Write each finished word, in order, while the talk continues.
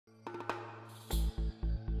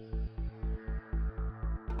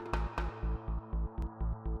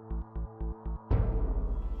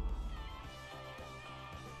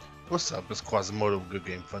What's up? It's Quazimotoe, Good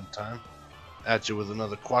Game Fun Time. At you with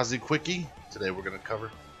another Quazi Quickie. Today we're going to cover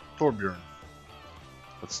Torbjorn.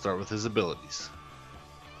 Let's start with his abilities.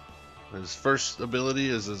 His first ability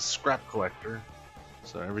is a scrap collector.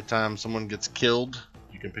 So every time someone gets killed,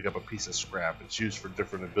 you can pick up a piece of scrap. It's used for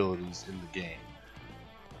different abilities in the game.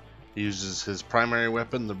 He uses his primary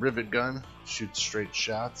weapon, the rivet gun, shoots straight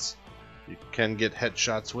shots. You can get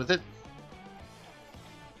headshots with it.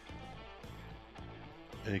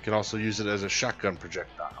 And you can also use it as a shotgun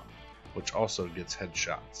projectile, which also gets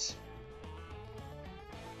headshots.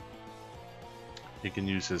 You can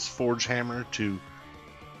use his forge hammer to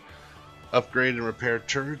upgrade and repair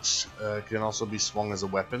turrets. It can also be swung as a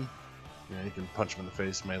weapon. You can punch him in the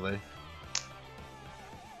face, melee.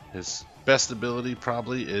 His best ability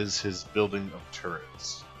probably is his building of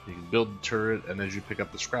turrets. You can build the turret, and as you pick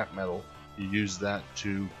up the scrap metal, you use that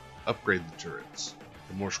to upgrade the turrets.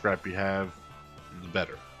 The more scrap you have, the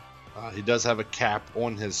better. He does have a cap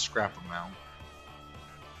on his scrap amount,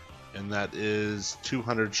 and that is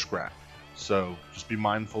 200 scrap. So just be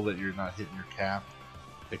mindful that you're not hitting your cap.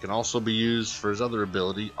 It can also be used for his other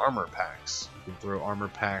ability, armor packs. You can throw armor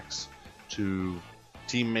packs to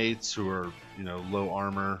teammates who are, low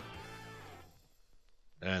armor,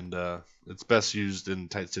 and it's best used in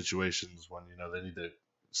tight situations when they need to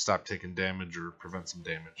stop taking damage or prevent some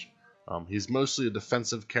damage. He's mostly a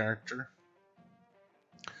defensive character,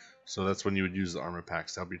 so that's when you would use the armor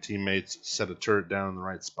packs to help your teammates set a turret down in the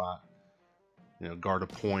right spot, guard a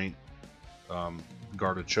point,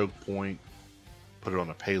 guard a choke point, put it on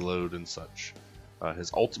a payload and such.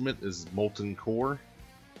 His ultimate is Molten Core.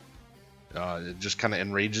 It just kind of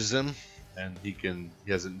enrages him, and he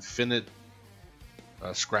has infinite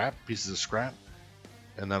pieces of scrap,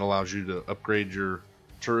 and that allows you to upgrade your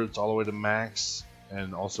turrets all the way to max,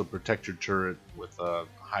 and also protect your turret with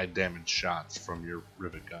high damage shots from your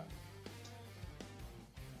rivet gun.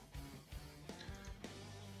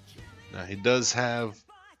 Now he does have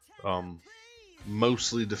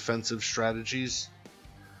mostly defensive strategies,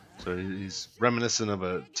 so he's reminiscent of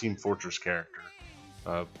a Team Fortress character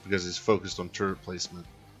because he's focused on turret placement.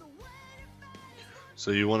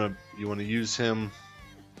 So you want to use him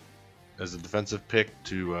as a defensive pick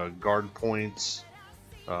to guard points,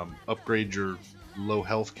 upgrade your low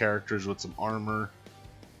health characters with some armor,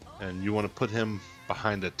 and you want to put him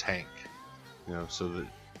behind a tank, so that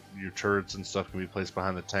your turrets and stuff can be placed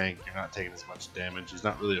behind the tank. You're not taking as much damage. He's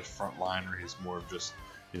not really a frontliner. He's more of just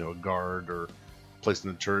a guard or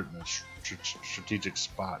placing the turret in a strategic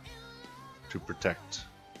spot to protect.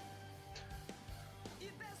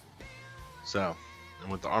 So,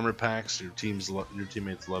 and with the armor packs, your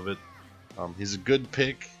teammates love it. He's a good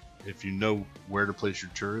pick if you know where to place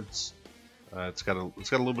your turrets. It's got a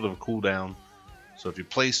little bit of a cooldown, so if you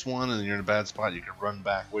place one and you're in a bad spot, you can run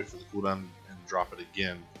back, wait for the cooldown, and drop it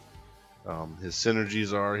again. His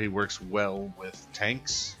synergies are he works well with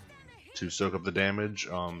tanks to soak up the damage,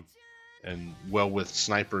 and well with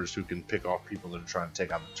snipers who can pick off people that are trying to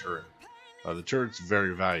take out the turret. The turret's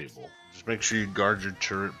very valuable. Just make sure you guard your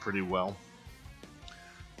turret pretty well.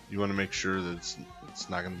 You want to make sure that it's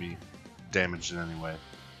not going to be damaged in any way.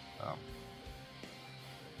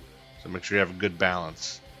 So make sure you have a good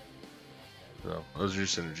balance. So those are your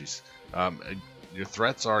synergies. Your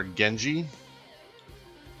threats are Genji.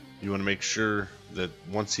 You want to make sure that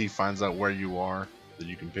once he finds out where you are, that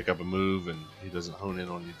you can pick up a move and he doesn't hone in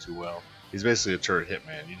on you too well. He's basically a turret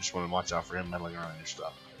hitman. You just want to watch out for him meddling around your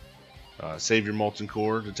stuff. Save your Molten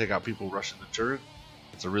Core to take out people rushing the turret.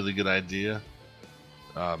 It's a really good idea.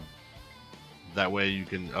 That way you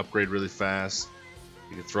can upgrade really fast.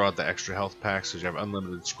 You can throw out the extra health packs because you have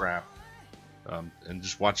unlimited scrap. And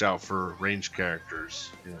just watch out for ranged characters,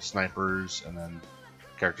 snipers, and then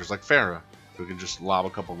characters like Pharah, who can just lob a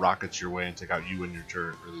couple rockets your way and take out you and your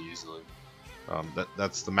turret really easily.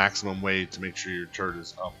 That's the maximum way to make sure your turret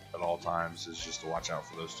is up at all times, is just to watch out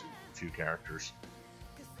for those few characters.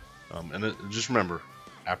 Just remember,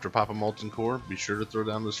 after popping Molten Core, be sure to throw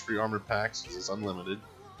down those free armored packs because it's unlimited,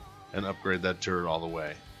 and upgrade that turret all the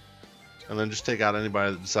way. And then just take out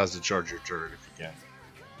anybody that decides to charge your turret if you can.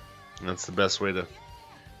 And that's the best way to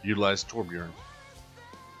utilize Torbjorn.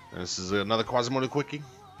 And this is another Quazimotoe Quickie,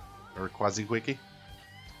 or Quazi Quickie,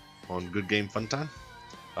 on Good Game Fun Time.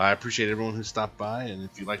 I appreciate everyone who stopped by, and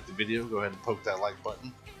if you liked the video, go ahead and poke that like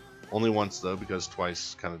button. Only once though, because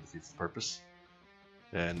twice kind of defeats the purpose.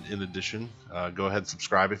 And in addition, go ahead and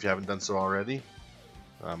subscribe if you haven't done so already.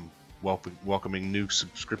 Welcoming new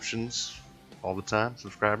subscriptions all the time,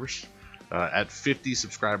 subscribers. At 50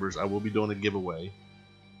 subscribers, I will be doing a giveaway.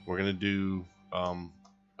 We're going to do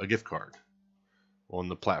a gift card on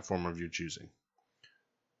the platform of your choosing.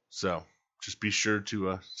 So just be sure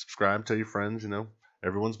to subscribe, tell your friends.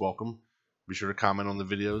 Everyone's welcome. Be sure to comment on the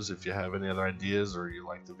videos if you have any other ideas, or you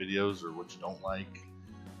like the videos, or what you don't like.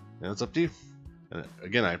 It's up to you. And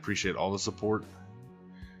again, I appreciate all the support.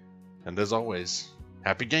 And as always,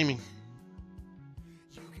 happy gaming!